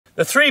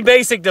The three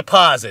basic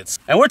deposits.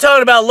 And we're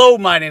talking about lode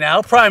mining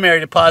now, primary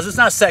deposits,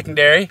 not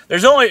secondary.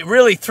 There's only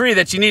really three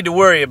that you need to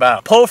worry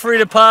about. Porphyry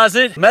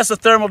deposit,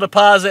 mesothermal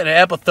deposit,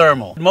 and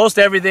epithermal. Most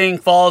everything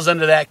falls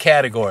under that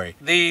category.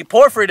 The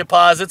porphyry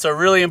deposits are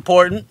really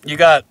important. You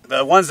got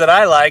the ones that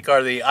I like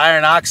are the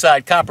iron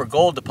oxide copper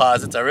gold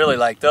deposits. I really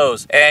like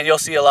those. And you'll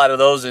see a lot of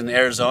those in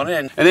Arizona.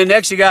 And then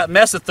next you got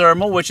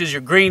mesothermal, which is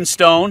your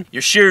greenstone,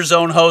 your shear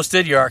zone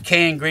hosted, your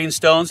Archean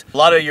greenstones. A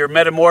lot of your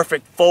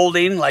metamorphic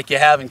folding like you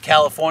have in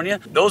California.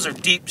 Those are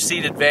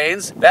deep-seated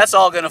veins. That's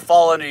all going to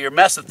fall under your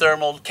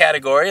mesothermal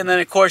category. And then,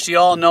 of course, you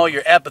all know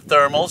your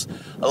epithermals.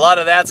 A lot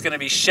of that's going to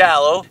be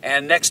shallow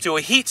and next to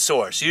a heat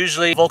source,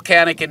 usually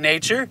volcanic in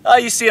nature.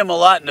 You see them a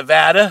lot in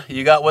Nevada.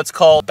 You got what's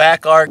called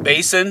back arc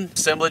basin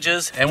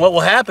assemblages. And what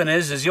will happen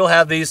is you'll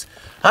have these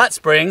hot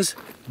springs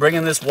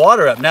bringing this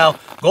water up. Now,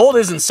 gold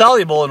isn't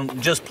soluble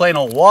in just plain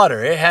old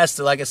water. It has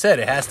to, like I said,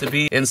 it has to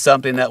be in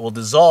something that will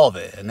dissolve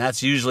it. And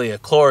that's usually a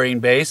chlorine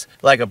base,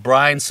 like a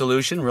brine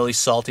solution, really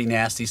salty,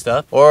 nasty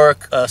stuff, or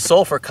a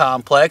sulfur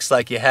complex,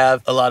 like you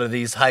have a lot of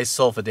these high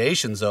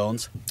sulfidation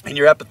zones. In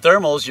your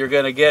epithermals, you're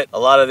going to get a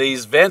lot of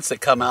these vents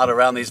that come out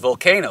around these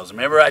volcanoes.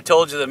 Remember I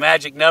told you the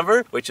magic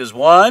number, which is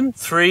 1,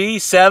 3,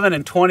 7,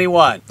 and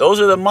 21.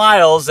 Those are the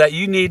miles that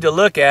you need to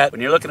look at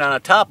when you're looking on a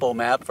topo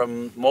map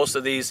from most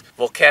of these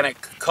volcanic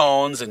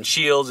cones and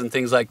shields and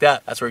things like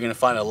that. That's where you're going to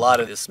find a lot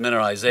of this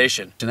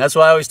mineralization. And that's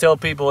why I always tell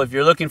people, if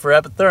you're looking for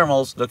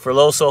epithermals, look for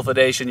low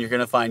sulfidation, you're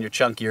going to find your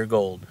chunkier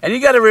gold. And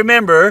you got to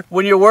remember,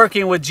 when you're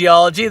working with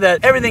geology,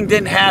 that everything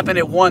didn't happen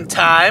at one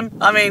time.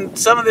 I mean,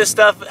 some of this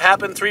stuff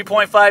happened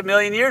 3.5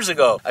 million years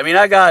ago. I mean,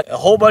 I got a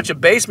whole bunch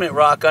of basement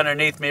rock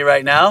underneath me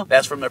right now.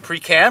 That's from the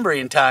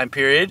Precambrian time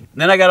period.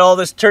 And then I got all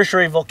this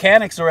tertiary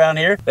volcanics around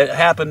here that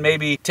happened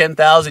maybe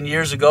 10,000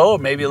 years ago, or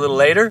maybe a little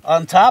later.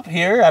 On top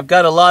here, I've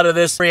got a lot of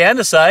this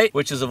andesite,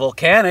 which is a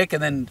volcanic,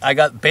 and then I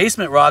got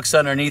basement rocks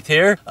underneath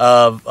here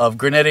of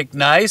granitic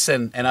gneiss,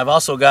 and I've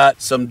also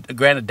got some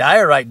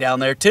granodiorite down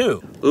there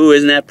too. Ooh,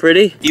 isn't that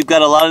pretty? You've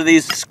got a lot of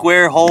these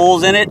square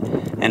holes in it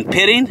and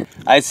pitting.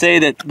 I'd say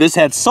that this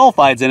had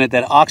sulfides in it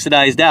that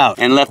oxidized out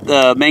and left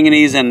the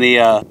manganese and the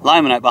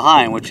limonite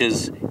behind, which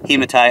is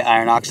hematite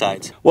iron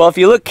oxides. Well, if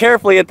you look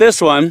carefully at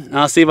this one,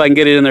 I'll see if I can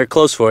get it in there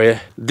close for you.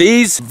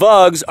 These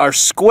vugs are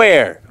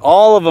square.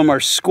 All of them are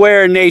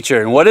square in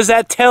nature. And what does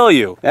that tell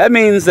you? That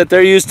means that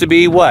there used to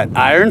be what?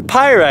 Iron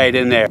pyrite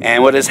in there.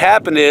 And what has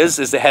happened is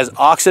it has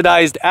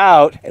oxidized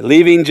out,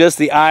 leaving just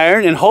the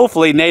iron and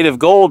hopefully native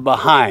gold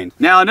behind.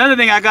 Now, another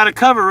thing I got to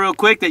cover real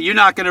quick that you're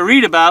not going to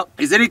read about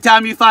is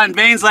anytime you find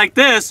veins like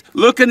this,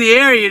 look in the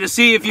area to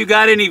see if you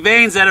got any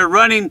veins that are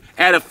running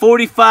at a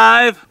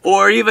 45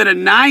 or even a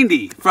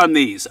 90 from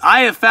these.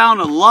 I have found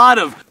a lot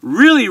of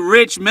really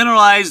rich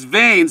mineralized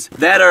veins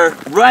that are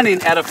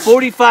running at a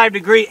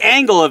 45-degree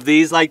angle of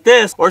these like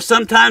this, or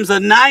sometimes a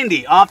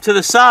 90 off to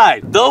the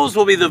side. Those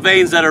will be the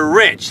veins that are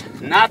rich,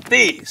 not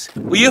these.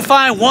 When you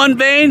find one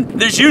vein,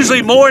 there's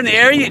usually more in the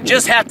area. You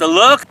just have to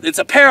look. It's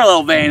a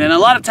parallel vein, and a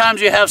lot of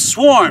times you have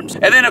swarms.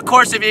 And then, of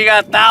course, if you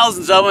got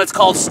thousands of them, it's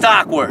called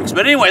stockworks.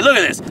 But anyway, look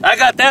at this. I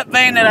got that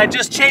vein that I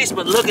just chased,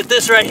 but look at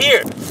this right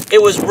here.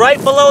 It was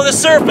right below the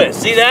surface.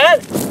 See that?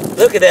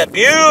 Look at that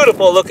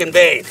beautiful looking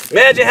vein.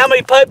 Imagine how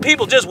many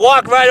people just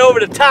walked right over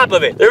the top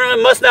of it. There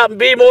must not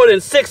be more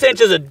than 6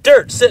 inches of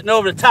dirt sitting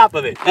over the top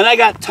of it. And I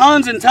got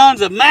tons and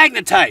tons of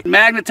magnetite.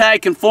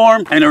 Magnetite can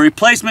form in a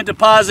replacement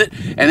deposit,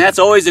 and that's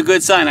always a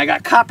good sign. I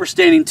got copper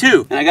staining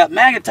too. And I got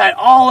magnetite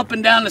all up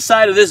and down the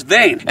side of this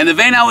vein. And the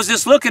vein I was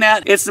just looking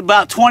at, it's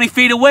about 20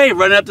 feet away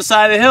running up the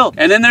side of the hill.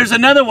 And then there's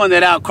another one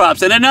that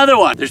outcrops and another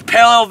one. There's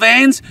parallel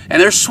veins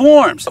and there's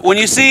swarms. When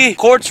you see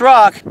quartz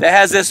rock that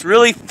has this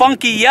really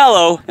funky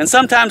yellow, and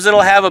sometimes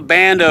it'll have a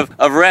band of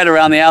red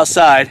around the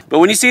outside, but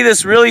when you see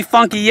this really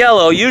funky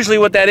yellow, usually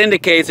what that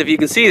indicates, if you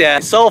can see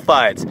that,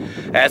 sulfides.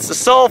 That's the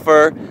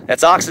sulfur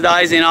that's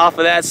oxidizing off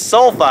of that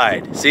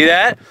sulfide. See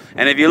that?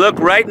 And if you look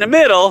right in the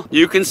middle,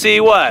 you can see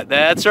what?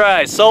 That's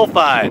right,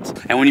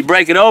 sulfides. And when you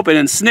break it open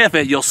and sniff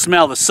it, you'll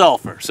smell the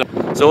sulfur.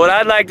 So what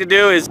I'd like to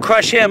do is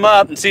crush him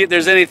up and see if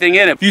there's anything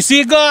in it. If you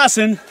see a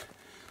Gossan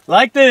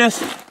like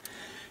this,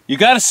 you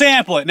got to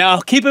sample it.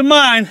 Now keep in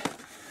mind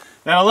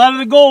that a lot of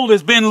the gold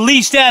has been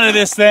leached out of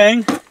this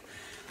thing,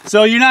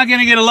 so you're not going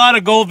to get a lot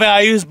of gold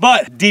values,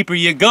 but the deeper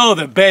you go,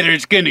 the better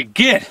it's going to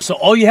get. So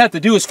all you have to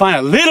do is find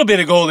a little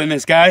bit of gold in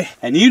this guy,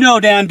 and you know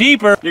down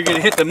deeper, you're going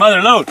to hit the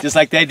mother lode, just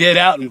like they did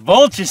out in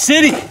Vulture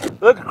City.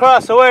 Look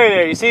across the way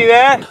there, you see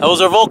that? Those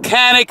are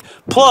volcanic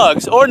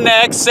plugs, or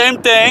necks,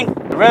 same thing.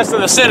 The rest of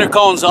the center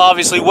cone's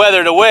obviously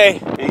weathered away.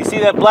 And you see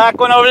that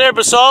black one over there,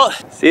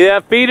 basalt? See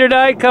that feeder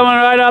dike coming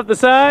right off the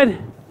side?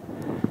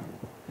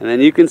 And then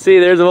you can see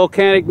there's a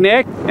volcanic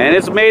neck, and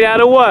it's made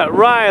out of what?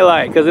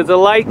 Rhyolite, because it's a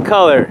light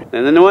color.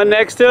 And then the one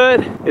next to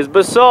it is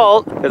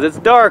basalt, because it's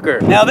darker.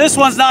 Now this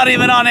one's not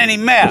even on any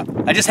map.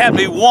 I just happened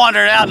to be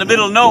wandering out in the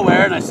middle of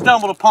nowhere, and I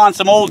stumbled upon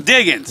some old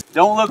diggings.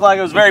 Don't look like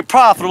it was very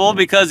profitable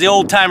because the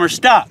old timer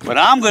stopped. But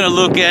I'm gonna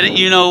look at it,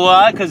 you know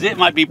why? Because it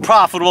might be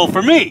profitable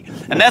for me.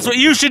 And that's what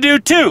you should do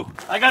too.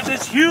 I got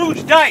this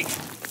huge dike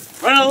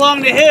running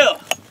along the hill.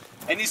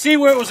 and you see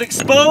where it was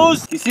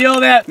exposed? You see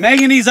all that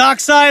manganese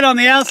oxide on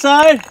the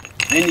outside?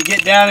 Then you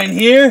get down in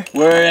here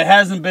where it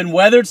hasn't been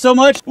weathered so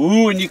much.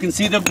 Ooh, and you can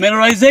see the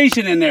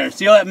mineralization in there.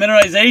 See all that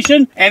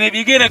mineralization? And if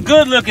you get a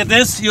good look at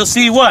this, you'll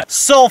see what?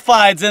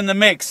 Sulfides in the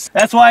mix.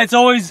 That's why it's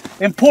always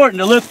important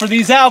to look for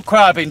these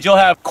outcroppings. You'll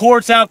have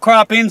quartz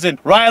outcroppings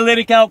and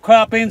rhyolitic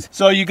outcroppings.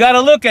 So you got to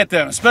look at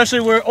them,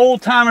 especially where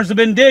old timers have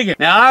been digging.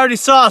 Now, I already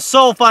saw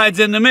sulfides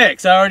in the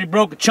mix. I already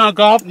broke a chunk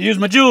off and used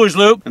my jeweler's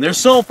loop. And there's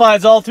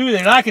sulfides all through there.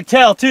 And I could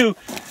tell too,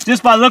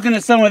 just by looking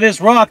at some of this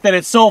rock, that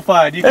it's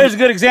sulfide. There's a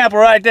good example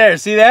right there.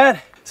 See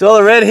that? See all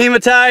the red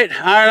hematite,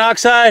 iron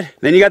oxide.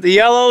 Then you got the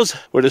yellows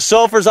where the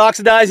sulfur's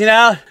oxidizing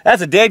out.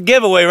 That's a dead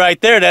giveaway right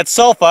there. That's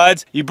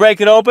sulfides. You break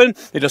it open,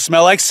 it'll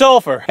smell like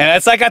sulfur. And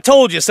that's like I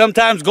told you,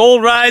 sometimes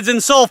gold rides in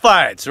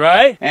sulfides,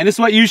 right? And this is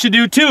what you should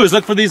do too, is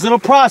look for these little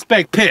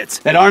prospect pits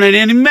that aren't in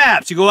any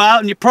maps. You go out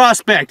and you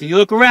prospect and you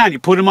look around, you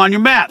put them on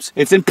your maps.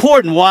 It's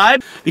important. Why?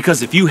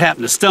 Because if you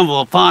happen to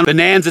stumble upon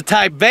bonanza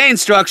type vein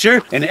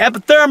structure in the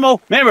epithermal,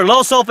 remember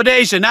low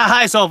sulfidation, not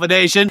high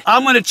sulfidation,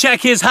 I'm gonna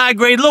check his high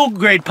grade, low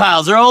grade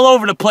piles. They're all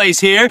over the place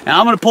here. Now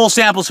I'm gonna pull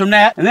samples from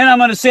that, and then I'm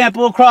gonna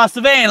sample across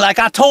the vein like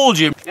I told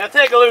you. Now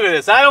take a look at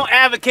this. I don't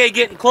advocate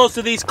getting close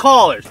to these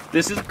collars.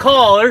 This is a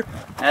collar.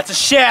 That's a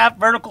shaft,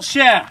 vertical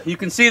shaft. You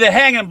can see the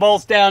hanging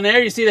bolts down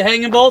there. You see the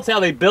hanging bolts,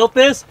 how they built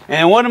this? And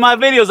in one of my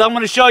videos, I'm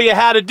gonna show you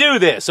how to do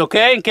this,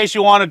 okay? In case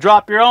you wanna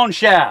drop your own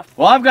shaft.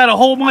 Well, I've got a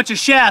whole bunch of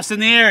shafts in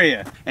the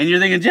area. And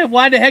you're thinking, Jeff,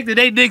 why the heck did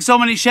they dig so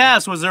many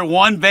shafts? Was there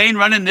one vein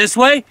running this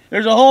way?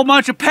 There's a whole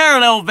bunch of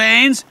parallel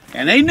veins,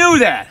 and they knew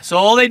that. So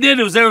all they did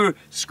was they were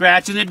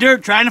scratching the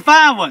dirt trying to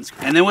find ones.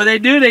 And then what they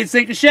do, they'd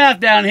sink the shaft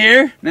down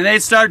here, and then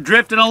they'd start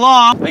drifting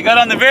along. They got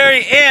on the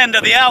very end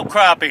of the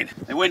outcropping.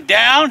 They went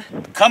down,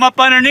 come up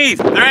underneath.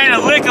 There ain't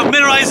a lick of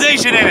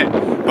mineralization in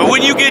it. But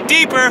when you get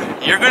deeper,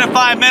 you're gonna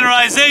find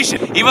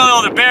mineralization. Even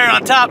though they're buried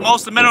on top,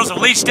 most of the minerals have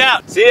leached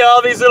out. See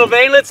all these little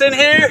veinlets in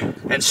here?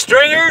 And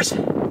stringers?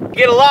 You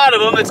get a lot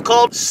of them. It's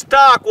called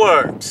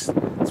stockworks.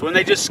 It's when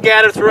they just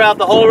scatter throughout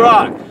the whole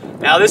rock.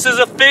 Now this is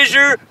a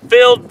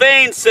fissure-filled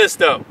vein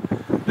system.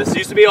 This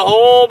used to be a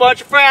whole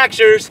bunch of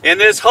fractures in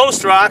this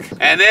host rock,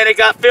 and then it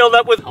got filled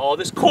up with all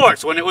this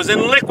quartz when it was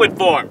in liquid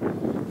form.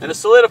 And it's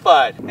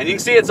solidified. And you can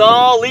see it's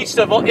all leached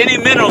of any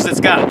minerals it's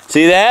got.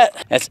 See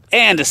that? That's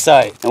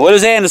andesite. And what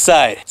is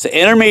andesite? It's an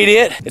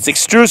intermediate. It's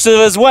extrusive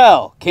as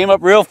well. Came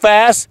up real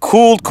fast,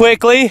 cooled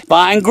quickly,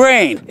 fine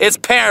grain. Its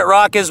parent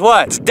rock is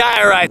what? It's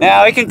diorite.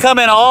 Now it can come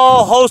in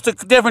all host of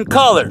different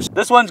colors.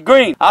 This one's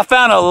green. I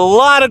found a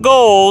lot of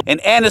gold in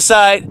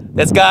andesite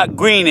that's got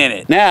green in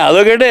it. Now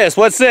look at this.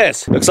 What's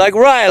this? Looks like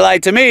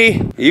rhyolite to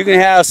me. You can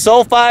have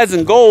sulfides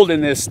and gold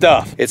in this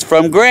stuff. It's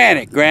from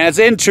granite. Granite's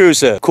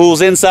intrusive.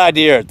 Cools inside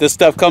the earth. This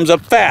stuff comes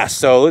up fast,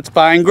 so it's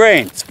fine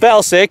grain. It's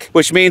felsic,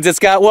 which means it's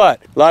got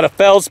what? A lot of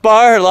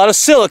feldspar, a lot of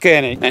silica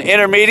in it. And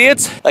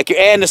intermediates, like your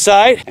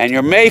andesite, and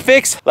your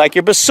mafics, like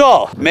your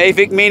basalt.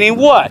 Mafic meaning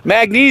what?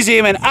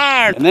 Magnesium and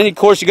iron. And then, of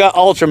course, you got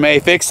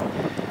ultramafics.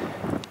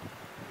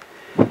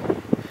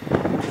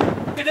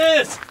 Look at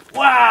this.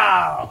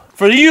 Wow!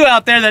 For you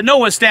out there that know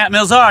what stamp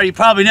mills are, you've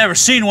probably never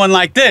seen one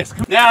like this.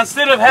 Now,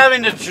 instead of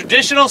having the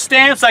traditional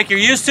stamps like you're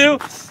used to,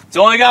 it's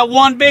only got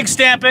one big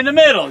stamp in the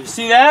middle. You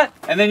see that?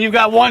 And then you've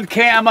got one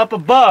cam up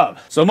above.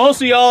 So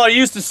most of y'all are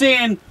used to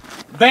seeing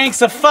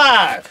banks of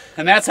 5,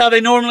 and that's how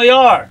they normally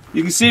are.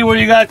 You can see where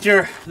you got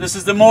your, this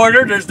is the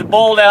mortar, there's the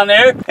bowl down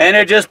there, and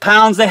it just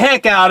pounds the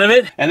heck out of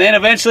it, and then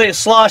eventually it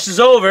sloshes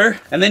over,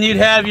 and then you'd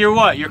have your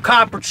what? Your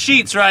copper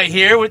sheets right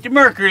here with your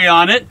mercury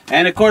on it.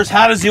 And of course,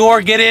 how does the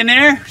ore get in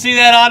there? See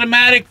that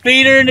automatic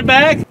feeder in the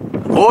back?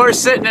 Ore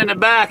sitting in the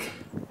back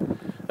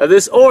of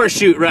this ore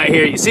chute right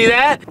here. You see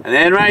that? And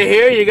then right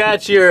here you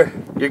got your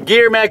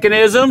gear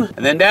mechanism,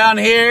 and then down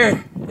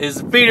here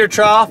is the feeder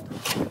trough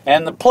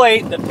and the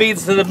plate that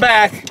feeds to the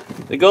back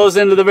that goes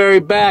into the very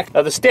back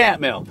of the stamp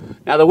mill.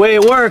 Now the way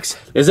it works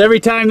is every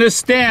time this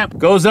stamp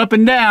goes up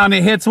and down,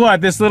 it hits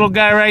what? This little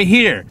guy right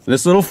here.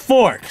 This little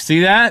fork.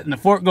 See that? And the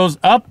fork goes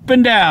up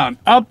and down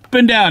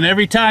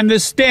every time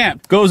this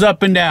stamp goes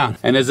up and down.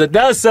 And as it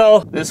does so,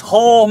 this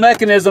whole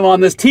mechanism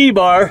on this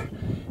T-bar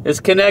is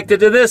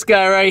connected to this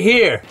guy right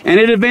here. And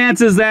it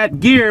advances that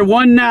gear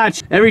 1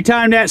 notch every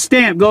time that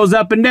stamp goes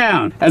up and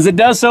down. As it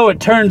does so, it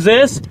turns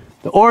this.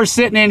 The ore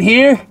sitting in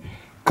here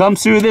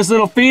comes through this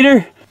little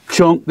feeder.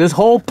 Chunk. This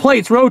whole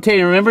plate's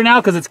rotating, remember now,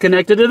 because it's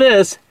connected to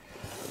this.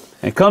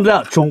 And it comes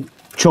out. Chunk,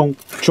 chunk,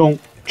 chunk,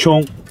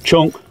 chunk,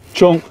 chunk,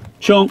 chunk,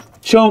 chunk,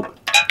 chunk.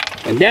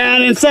 And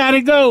down inside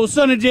it goes,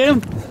 son of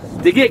Jim,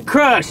 to get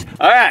crushed.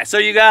 All right, so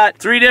you got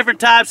 3 different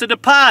types of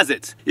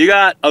deposits. You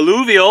got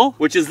alluvial,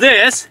 which is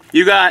this.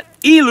 You got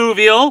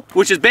eluvial,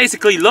 which is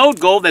basically lode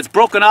gold that's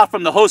broken off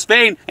from the host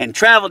vein and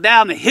traveled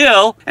down the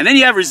hill. And then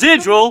you have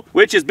residual,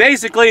 which is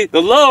basically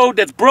the lode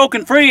that's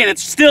broken free and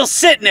it's still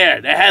sitting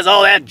there. That has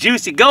all that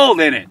juicy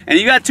gold in it. And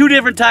you got 2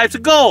 different types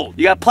of gold.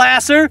 You got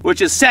placer,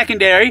 which is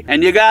secondary,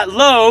 and you got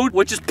lode,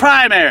 which is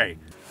primary.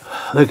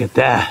 Look at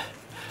that.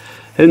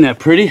 Isn't that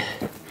pretty?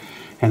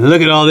 And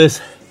look at all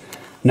this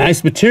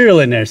nice material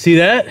in there. See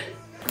that?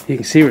 You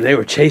can see where they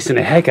were chasing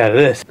the heck out of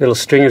this. Little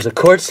stringers of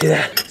quartz, see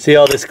that? See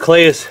all this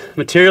clayous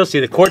material,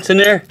 see the quartz in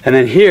there? And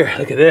then here,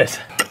 look at this.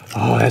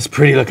 Oh, that's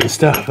pretty looking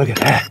stuff, look at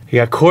that. You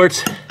got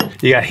quartz,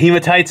 you got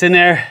hematites in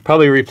there,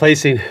 probably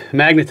replacing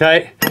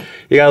magnetite.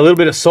 You got a little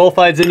bit of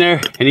sulfides in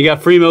there, and you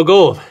got free mill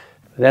gold.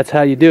 That's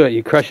how you do it.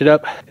 You crush it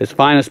up as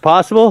fine as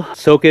possible,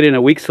 soak it in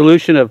a weak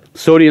solution of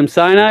sodium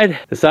cyanide.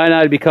 The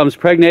cyanide becomes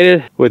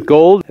pregnated with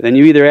gold, and then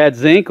you either add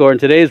zinc, or in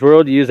today's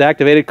world, you use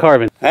activated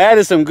carbon. That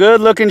is some good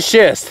looking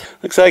schist.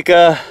 Looks like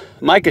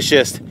mica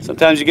schist.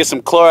 Sometimes you get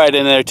some chloride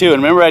in there too.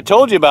 And remember I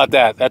told you about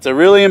that. That's a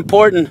really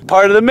important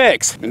part of the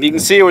mix. And you can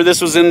see where this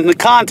was in the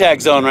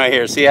contact zone right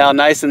here. See how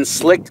nice and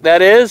slick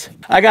that is?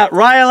 I got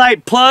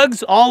rhyolite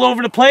plugs all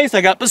over the place. I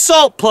got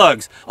basalt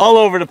plugs all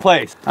over the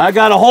place. I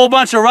got a whole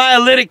bunch of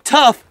rhyolitic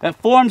tuff that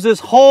forms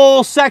this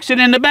whole section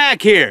in the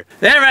back here.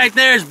 That right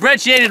there is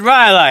brecciated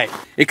rhyolite.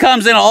 It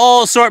comes in a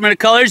whole assortment of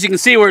colors. You can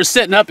see where it's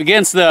sitting up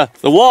against the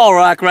wall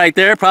rock right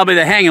there, probably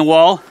the hanging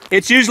wall.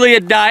 It's usually a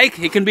dike.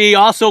 It can be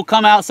also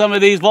come out some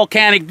of these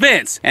volcanic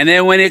vents. And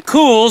then when it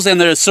cools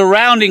and the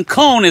surrounding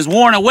cone is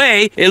worn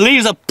away, it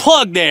leaves a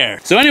plug there.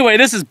 So anyway,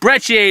 this is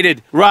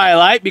brecciated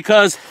rhyolite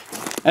because,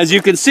 as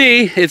you can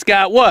see, it's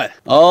got what?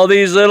 All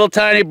these little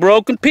tiny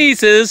broken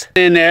pieces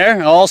in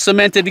there, all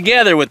cemented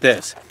together with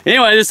this.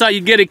 Anyway, I just thought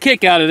you'd get a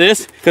kick out of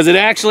this because it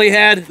actually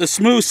had the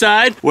smooth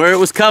side where it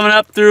was coming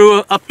up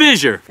through a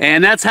fissure.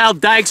 And that's how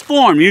dikes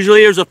form.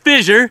 Usually there's a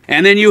fissure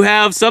and then you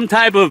have some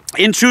type of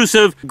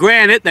intrusive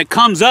granite that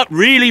comes up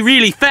really,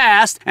 really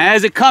fast. And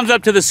as it comes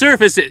up to the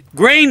surface,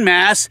 grain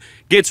mass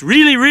gets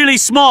really, really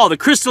small, the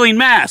crystalline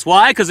mass.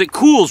 Why? Because it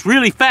cools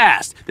really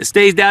fast. It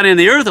stays down in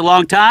the earth a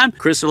long time,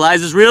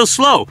 crystallizes real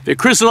slow. If it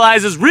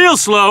crystallizes real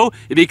slow,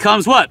 it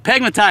becomes what?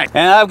 Pegmatite.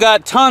 And I've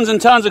got tons and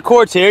tons of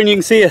quartz here, and you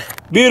can see a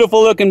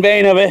beautiful looking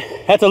vein of it.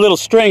 That's a little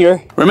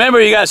stringer.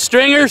 Remember, you got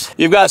stringers,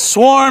 you've got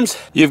swarms,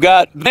 you've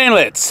got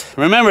veinlets.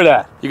 Remember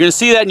that. You're gonna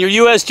see that in your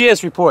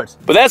USGS reports.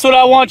 But that's what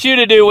I want you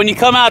to do when you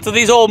come out to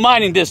these old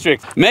mining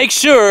districts. Make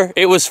sure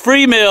it was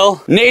free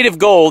mill native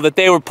gold that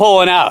they were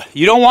pulling out.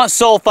 You don't want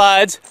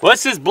sulfides.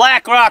 What's this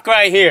black rock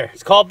right here?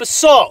 It's called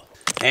basalt.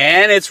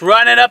 And it's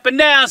running up and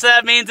down, so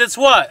that means it's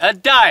what? A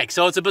dike.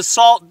 So it's a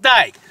basalt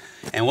dike.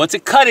 And what's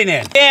it cutting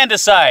in?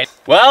 Andesite.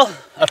 Well,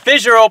 a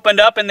fissure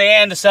opened up in the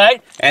andesite,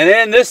 and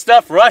then this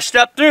stuff rushed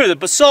up through, the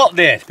basalt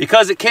did.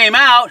 Because it came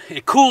out,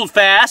 it cooled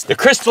fast. The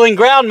crystalline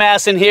ground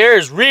mass in here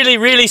is really,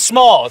 really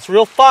small. It's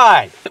real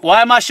fine.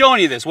 Why am I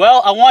showing you this?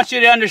 Well, I want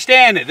you to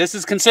understand it. This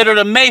is considered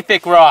a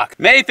mafic rock.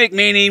 Mafic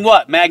meaning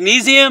what?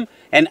 Magnesium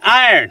and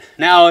iron.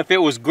 Now, if it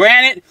was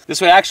granite,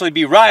 this would actually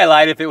be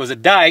rhyolite. If it was a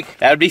dike,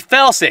 that would be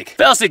felsic.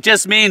 Felsic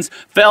just means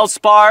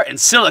feldspar and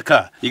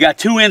silica. You got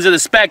two ends of the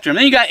spectrum.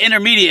 Then you got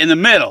intermediate in the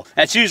middle.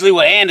 That's usually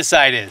what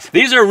andesite is.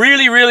 These are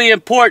really, really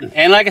important.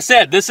 And like I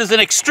said, this is an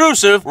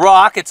extrusive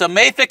rock. It's a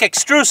mafic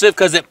extrusive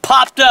because it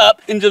popped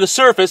up into the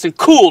surface and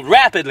cooled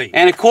rapidly.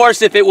 And of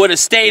course, if it would have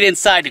stayed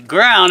inside the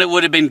ground, it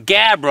would have been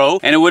gabbro,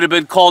 and it would have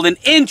been called an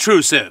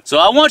intrusive. So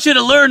I want you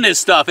to learn this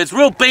stuff. It's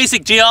real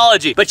basic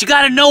geology, but you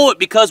got to know it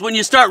because when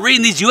you start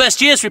reading these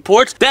USGS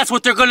reports, that's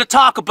what they're going to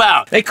talk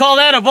about. They call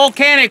that a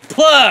volcanic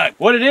plug.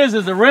 What it is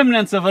the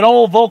remnants of an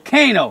old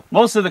volcano.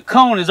 Most of the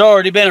cone has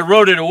already been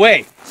eroded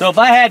away. So if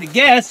I had to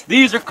guess,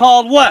 these are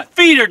called what?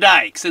 Feeder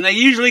dikes, and they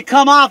usually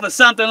come off of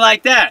something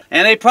like that.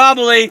 And they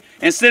probably,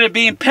 instead of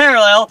being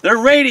parallel, they're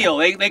radial.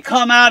 They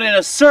come out in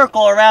a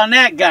circle around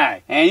that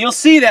guy. And you'll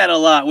see that a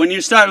lot when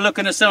you start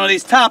looking at some of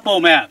these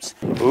topo maps.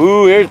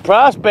 Ooh, here's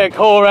prospect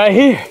hole right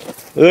here.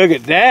 Look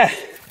at that.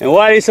 And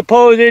why do you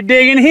suppose they're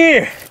digging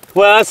here?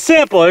 Well, it's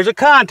simple. There's a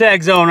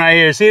contact zone right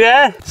here. See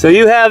that? So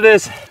you have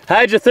this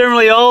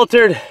hydrothermally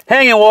altered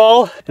hanging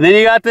wall, and then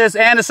you got this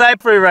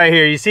andesite free right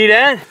here. You see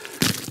that?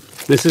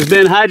 This has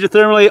been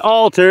hydrothermally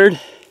altered.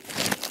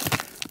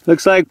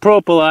 Looks like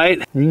propylite.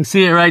 You can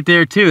see it right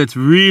there too. It's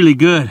really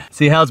good.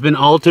 See how it's been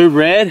altered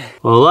red?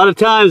 Well, a lot of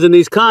times in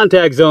these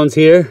contact zones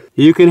here,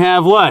 you can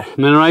have what?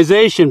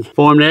 Mineralization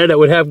formed there that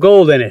would have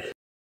gold in it.